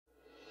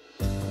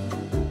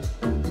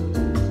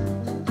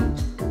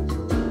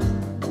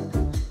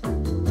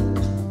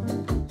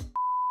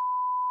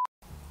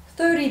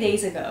30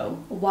 days ago,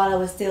 while I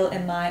was still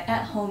in my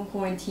at-home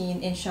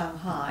quarantine in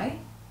Shanghai.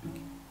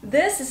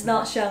 This is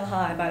not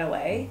Shanghai, by the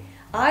way.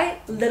 I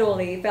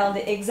literally found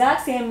the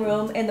exact same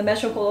room in the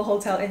Metropole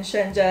Hotel in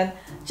Shenzhen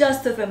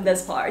just to film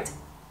this part.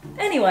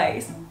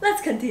 Anyways,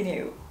 let's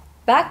continue.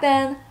 Back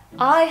then,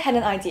 I had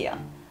an idea.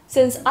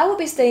 Since I would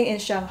be staying in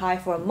Shanghai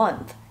for a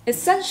month,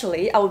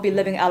 essentially I would be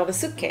living out of a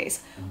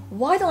suitcase.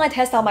 Why don't I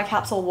test out my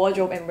capsule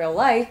wardrobe in real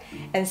life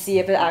and see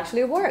if it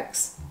actually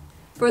works?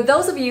 For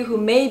those of you who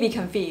may be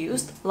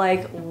confused,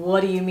 like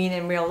what do you mean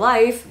in real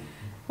life?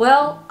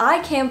 Well,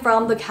 I came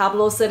from the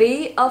capital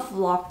city of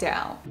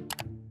lockdown.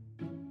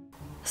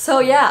 So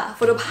yeah,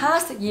 for the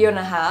past year and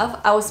a half,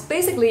 I was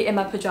basically in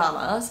my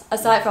pajamas,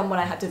 aside from when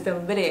I had to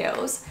film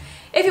videos.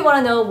 If you want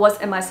to know what's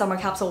in my summer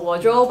capsule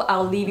wardrobe,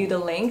 I'll leave you the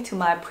link to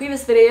my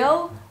previous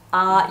video.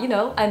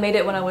 I made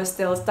it when I was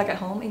still stuck at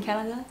home in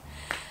Canada.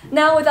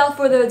 Now, without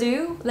further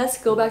ado, let's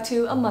go back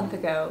to a month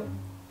ago.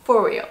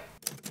 For real.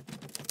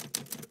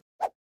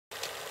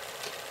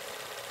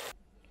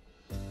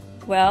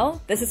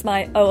 Well, this is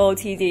my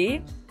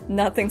OOTD.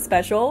 Nothing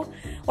special.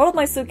 One of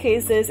my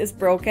suitcases is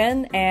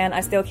broken and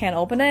I still can't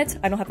open it.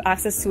 I don't have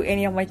access to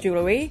any of my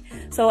jewelry,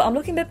 so I'm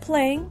looking a bit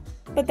plain,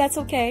 but that's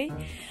okay.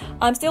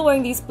 I'm still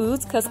wearing these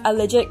boots because I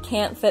legit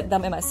can't fit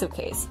them in my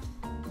suitcase.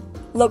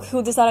 Look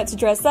who decided to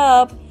dress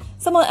up!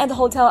 Someone at the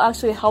hotel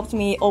actually helped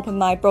me open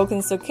my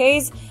broken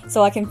suitcase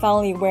so I can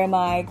finally wear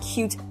my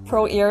cute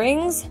pearl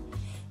earrings.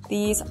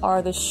 These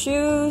are the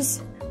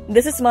shoes.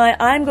 This is my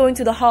I'm going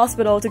to the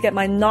hospital to get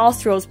my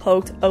nostrils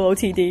poked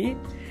OOTD.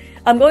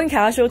 I'm going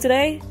casual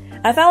today.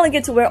 I finally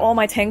get to wear all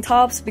my tank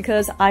tops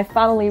because I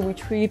finally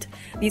retrieved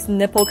these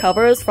nipple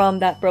covers from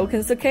that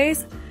broken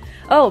suitcase.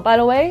 Oh, by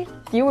the way,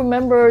 do you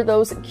remember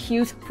those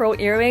cute pearl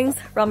earrings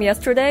from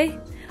yesterday?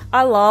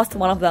 I lost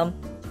one of them.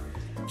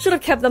 Should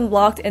have kept them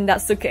locked in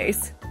that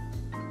suitcase.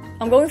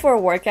 I'm going for a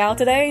workout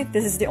today.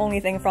 This is the only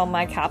thing from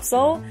my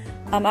capsule.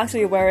 I'm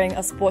actually wearing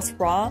a sports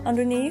bra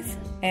underneath,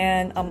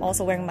 and I'm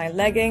also wearing my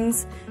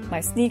leggings, my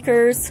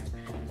sneakers,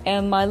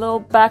 and my little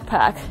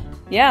backpack.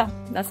 Yeah,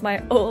 that's my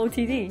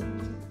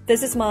OOTD.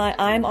 This is my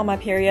I'm on my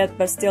period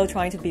but still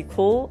trying to be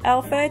cool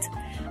outfit.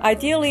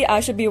 Ideally, I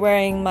should be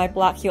wearing my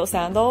black heel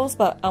sandals,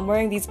 but I'm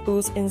wearing these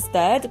boots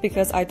instead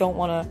because I don't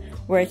want to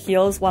wear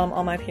heels while I'm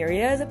on my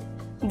period.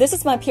 This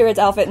is my period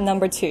outfit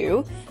number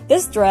 2.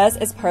 This dress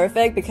is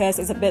perfect because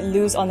it's a bit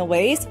loose on the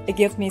waist. It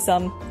gives me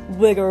some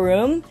wiggle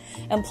room.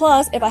 And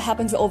plus, if I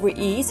happen to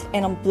overeat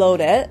and I'm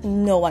bloated,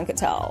 no one could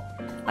tell.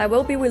 I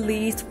will be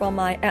released from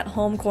my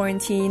at-home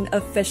quarantine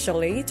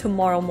officially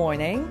tomorrow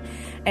morning,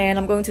 and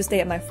I'm going to stay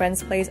at my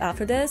friend's place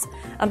after this.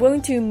 I'm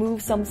going to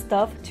move some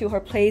stuff to her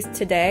place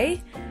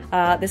today.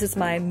 This is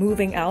my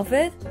moving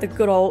outfit, the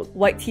good old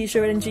white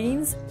t-shirt and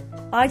jeans.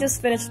 I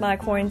just finished my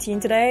quarantine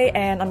today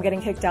and I'm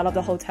getting kicked out of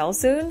the hotel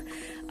soon,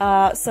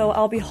 so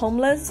I'll be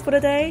homeless for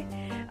the day.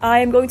 I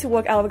am going to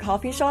work out of a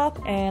coffee shop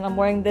and I'm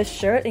wearing this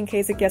shirt in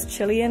case it gets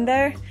chilly in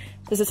there.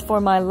 This is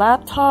for my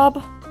laptop.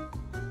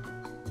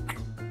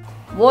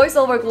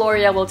 Voiceover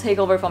Gloria will take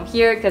over from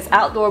here because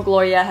outdoor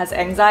Gloria has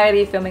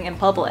anxiety filming in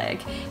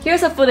public.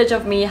 Here's a footage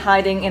of me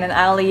hiding in an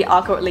alley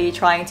awkwardly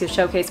trying to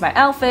showcase my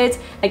outfit.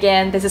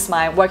 Again, this is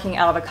my working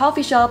out of a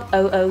coffee shop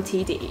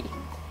OOTD.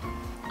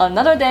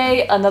 Another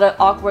day, another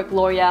awkward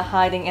Gloria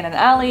hiding in an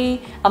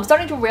alley. I'm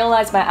starting to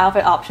realize my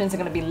outfit options are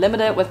going to be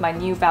limited with my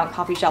newfound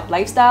coffee shop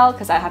lifestyle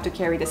because I have to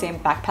carry the same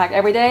backpack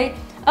every day.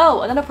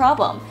 Oh, another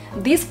problem.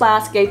 These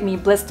flats gave me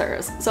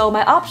blisters, so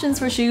my options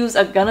for shoes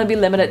are gonna be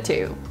limited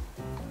too.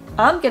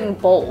 I'm getting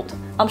bold.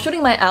 I'm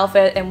shooting my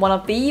outfit in one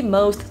of the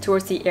most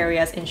touristy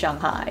areas in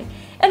Shanghai.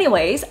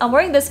 Anyways, I'm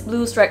wearing this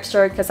blue striped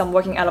shirt because I'm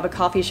working out of a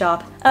coffee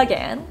shop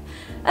again.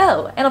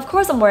 Oh, and of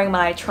course I'm wearing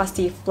my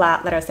trusty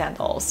flat leather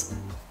sandals.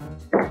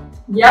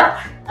 Yep,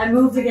 I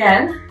moved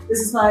again. This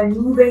is my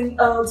moving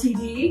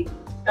OOTD.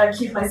 I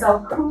keep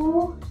myself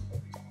cool,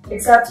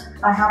 except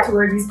I have to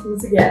wear these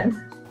boots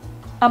again.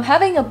 I'm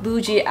having a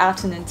bougie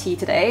afternoon tea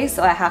today,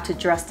 so I have to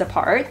dress the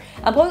part.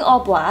 I'm going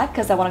all black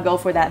because I want to go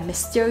for that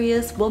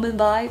mysterious woman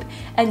vibe.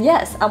 And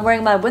yes, I'm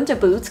wearing my winter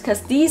boots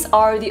because these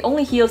are the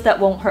only heels that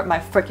won't hurt my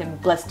freaking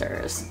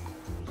blisters.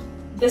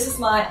 This is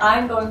my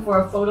I'm going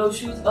for a photo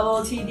shoot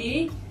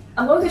OOTD.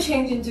 I'm going to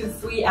change into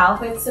 3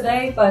 outfits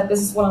today, but this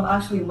is what I'm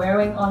actually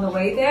wearing on the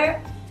way there.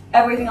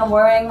 Everything I'm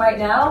wearing right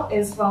now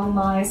is from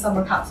my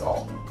summer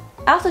capsule.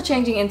 After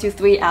changing into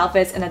 3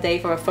 outfits in a day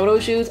for a photo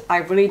shoot, I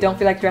really don't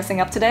feel like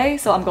dressing up today,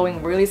 so I'm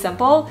going really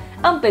simple.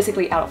 I'm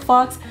basically out of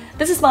fucks.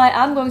 This is my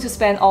I'm going to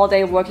spend all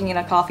day working in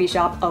a coffee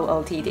shop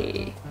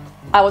OOTD.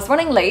 I was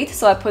running late,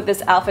 so I put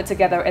this outfit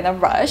together in a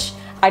rush.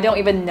 I don't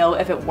even know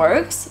if it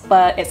works,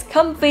 but it's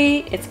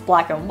comfy, it's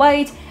black and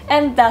white,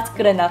 and that's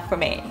good enough for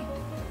me.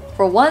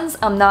 For once,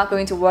 I'm not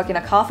going to work in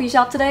a coffee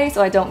shop today,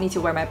 so I don't need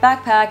to wear my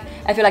backpack.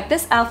 I feel like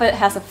this outfit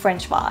has a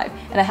French vibe,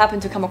 and I happen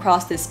to come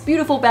across this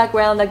beautiful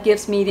background that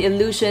gives me the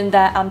illusion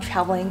that I'm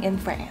traveling in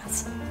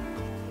France.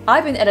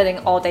 I've been editing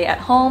all day at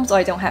home, so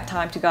I don't have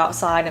time to go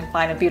outside and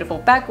find a beautiful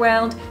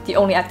background. The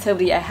only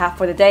activity I have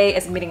for the day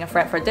is meeting a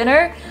friend for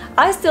dinner.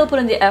 I still put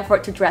in the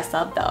effort to dress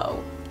up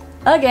though.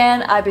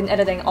 Again, I've been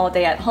editing all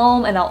day at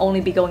home and I'll only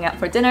be going out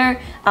for dinner.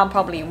 I'm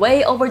probably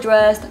way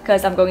overdressed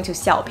because I'm going to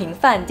Xiaoping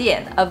Fan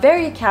Dian, a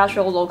very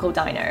casual local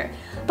diner.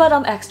 But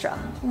I'm extra,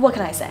 what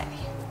can I say?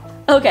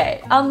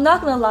 Okay, I'm not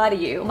gonna lie to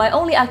you, my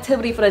only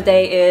activity for the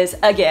day is,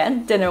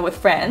 again, dinner with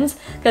friends,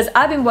 because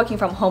I've been working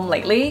from home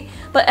lately,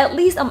 but at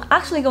least I'm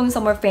actually going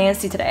somewhere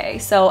fancy today,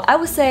 so I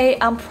would say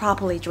I'm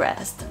properly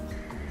dressed.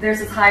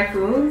 There's a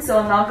typhoon, so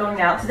I'm not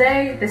going out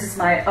today. This is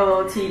my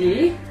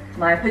OOTD,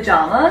 my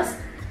pajamas.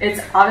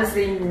 It's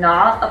obviously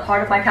not a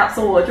part of my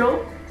capsule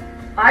wardrobe.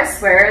 I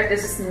swear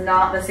this is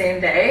not the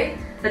same day.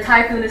 The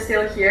typhoon is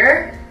still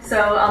here,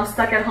 so I'm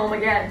stuck at home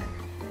again.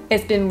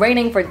 It's been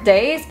raining for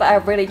days, but I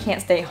really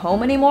can't stay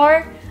home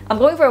anymore. I'm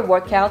going for a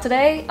workout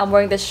today. I'm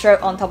wearing this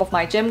shirt on top of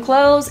my gym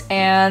clothes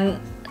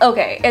and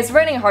okay, it's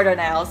raining harder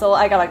now, so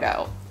I gotta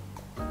go.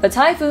 The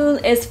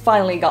typhoon is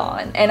finally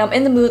gone and I'm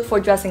in the mood for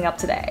dressing up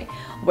today.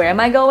 Where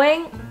am I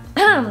going?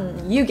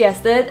 You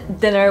guessed it,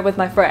 dinner with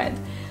my friend.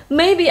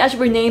 Maybe I should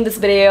rename this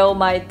video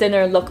my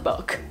dinner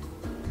lookbook.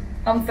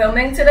 I'm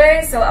filming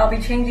today, so I'll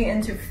be changing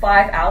into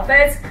 5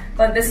 outfits,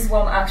 but this is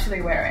what I'm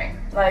actually wearing,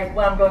 like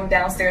when I'm going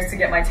downstairs to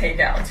get my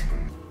takeout.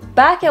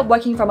 Back at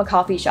working from a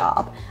coffee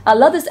shop. I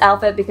love this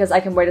outfit because I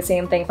can wear the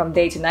same thing from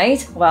day to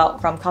night, well,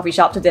 from coffee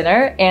shop to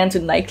dinner and to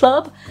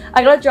nightclub.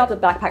 I gotta drop the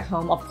backpack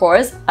home, of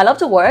course. I love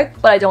to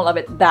work, but I don't love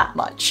it that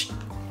much.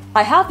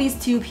 I have these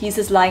 2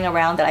 pieces lying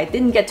around that I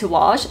didn't get to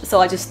wash, so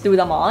I just threw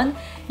them on.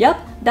 Yep,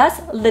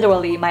 that's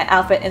literally my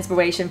outfit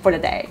inspiration for the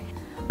day.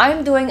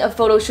 I'm doing a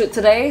photo shoot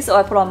today, so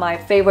I put on my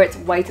favorite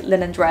white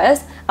linen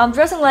dress. I'm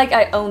dressing like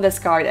I own this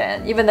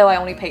garden, even though I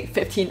only paid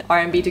 15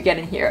 RMB to get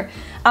in here.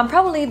 I'm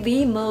probably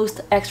the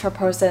most extra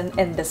person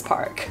in this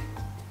park.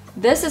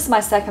 This is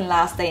my second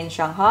last day in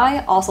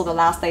Shanghai, also the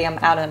last day I'm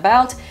out and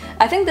about.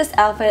 I think this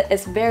outfit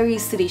is very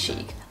city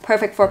chic,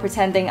 perfect for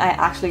pretending I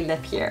actually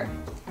live here.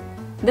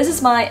 This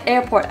is my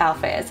airport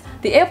outfit.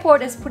 The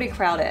airport is pretty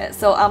crowded,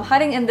 so I'm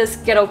hiding in this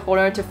ghetto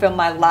corner to film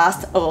my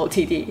last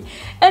OOTD.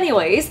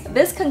 Anyways,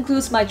 this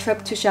concludes my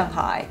trip to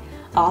Shanghai.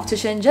 Off to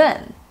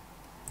Shenzhen.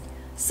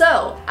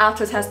 So,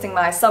 after testing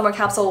my summer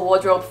capsule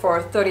wardrobe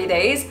for 30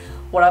 days,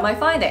 what are my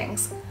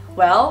findings?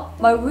 Well,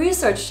 my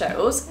research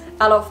shows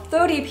out of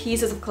 30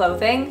 pieces of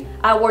clothing,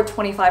 I wore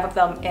 25 of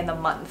them in a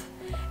month.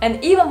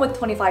 And even with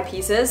 25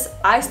 pieces,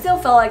 I still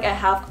felt like I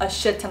have a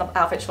shit ton of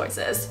outfit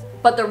choices.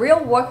 But the real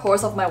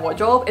workhorse of my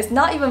wardrobe is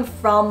not even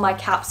from my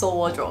capsule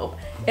wardrobe.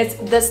 It's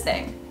this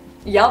thing.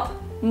 Yup,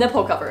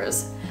 nipple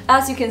covers.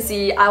 As you can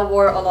see, I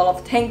wore a lot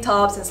of tank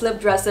tops and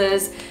slip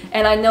dresses,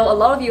 and I know a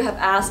lot of you have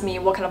asked me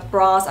what kind of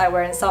bras I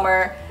wear in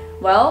summer.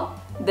 Well,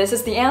 this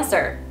is the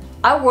answer.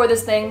 I wore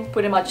this thing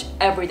pretty much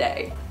every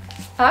day.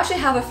 I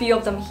actually have a few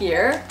of them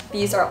here.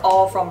 These are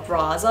all from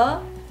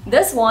Braza.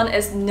 This one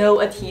is no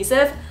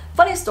adhesive.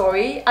 Funny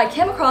story, I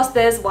came across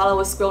this while I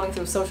was scrolling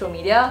through social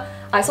media.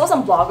 I saw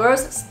some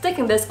bloggers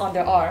sticking this on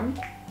their arm,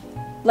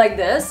 like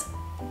this,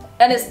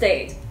 and it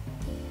stayed.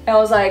 And I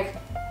was like,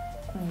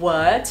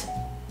 what?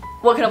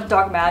 What kind of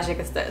dark magic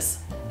is this?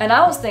 And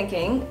I was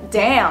thinking,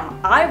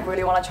 damn, I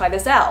really want to try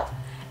this out.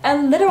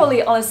 And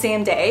literally on the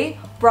same day,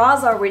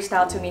 Braza reached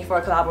out to me for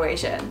a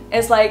collaboration.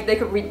 It's like they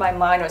could read my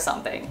mind or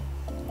something.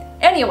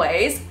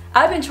 Anyways,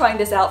 I've been trying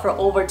this out for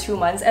over 2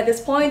 months at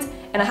this point,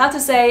 and I have to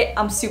say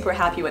I'm super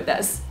happy with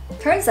this.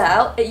 Turns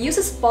out, it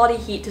uses body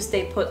heat to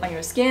stay put on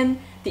your skin,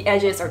 the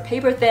edges are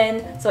paper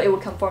thin, so it will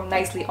conform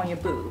nicely on your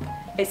boob.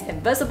 It's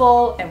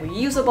invisible and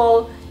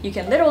reusable, you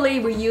can literally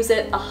reuse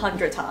it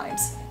 100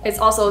 times. It's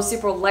also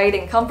super light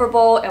and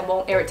comfortable and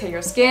won't irritate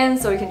your skin,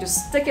 so you can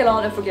just stick it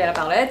on and forget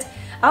about it.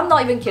 I'm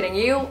not even kidding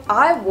you,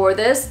 I wore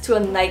this to a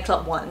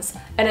nightclub once,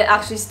 and it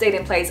actually stayed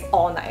in place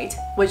all night,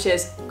 which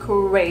is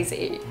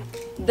crazy.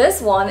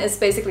 This one is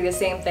basically the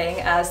same thing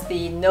as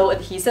the no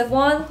adhesive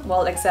one,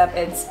 well except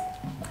it's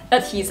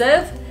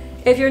adhesive.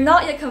 If you're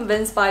not yet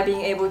convinced by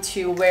being able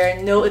to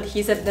wear no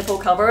adhesive nipple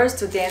covers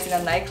to dance in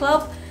a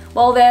nightclub,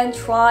 well then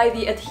try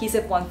the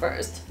adhesive one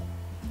first.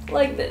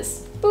 Like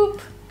this.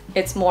 Boop.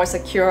 It's more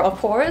secure of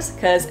course,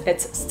 because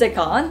it's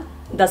stick-on.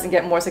 Doesn't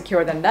get more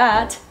secure than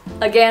that.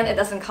 Again, it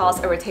doesn't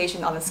cause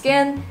irritation on the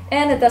skin,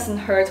 and it doesn't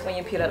hurt when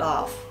you peel it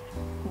off.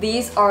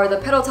 These are the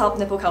pedal top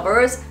nipple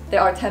covers.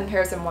 There are 10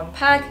 pairs in one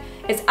pack.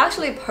 It's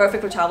actually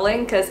perfect for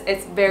traveling because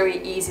it's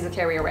very easy to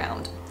carry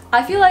around.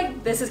 I feel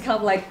like this is kind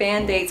of like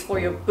band-aids for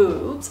your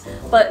boobs,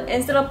 but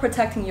instead of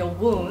protecting your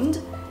wound,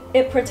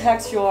 it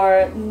protects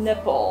your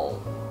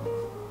nipple.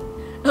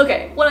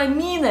 Okay, what I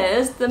mean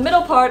is, the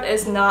middle part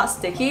is not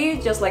sticky,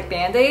 just like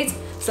band-aids,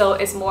 so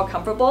it's more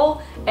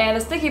comfortable, and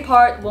the sticky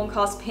part won't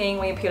cause pain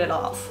when you peel it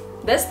off.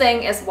 This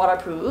thing is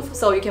waterproof,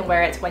 so you can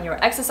wear it when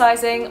you're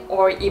exercising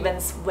or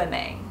even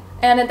swimming.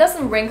 And it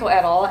doesn't wrinkle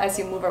at all as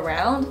you move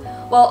around.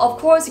 Well, of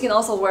course, you can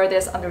also wear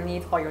this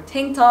underneath all your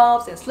tank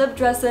tops and slip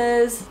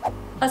dresses.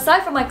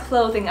 Aside from my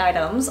clothing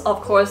items,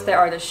 of course, there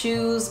are the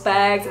shoes,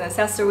 bags, and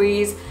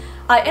accessories.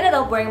 I ended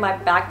up wearing my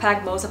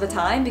backpack most of the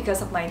time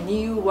because of my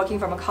new working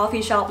from a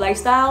coffee shop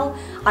lifestyle.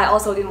 I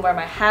also didn't wear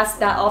my hats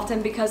that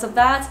often because of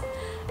that.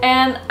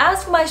 And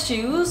as for my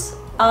shoes,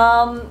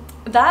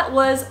 that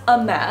was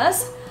a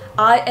mess.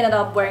 I ended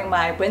up wearing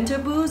my winter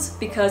boots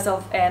because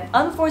of an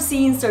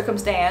unforeseen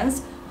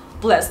circumstance.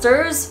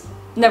 Blisters?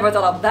 Never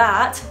thought of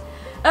that.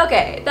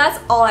 Okay, that's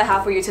all I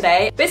have for you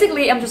today.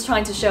 Basically, I'm just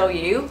trying to show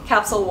you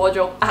capsule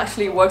wardrobe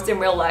actually works in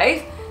real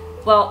life.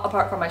 Well,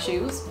 apart from my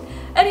shoes.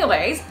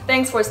 Anyways,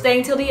 thanks for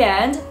staying till the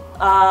end.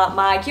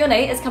 My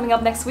Q&A is coming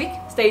up next week.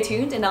 Stay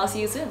tuned and I'll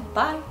see you soon.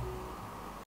 Bye!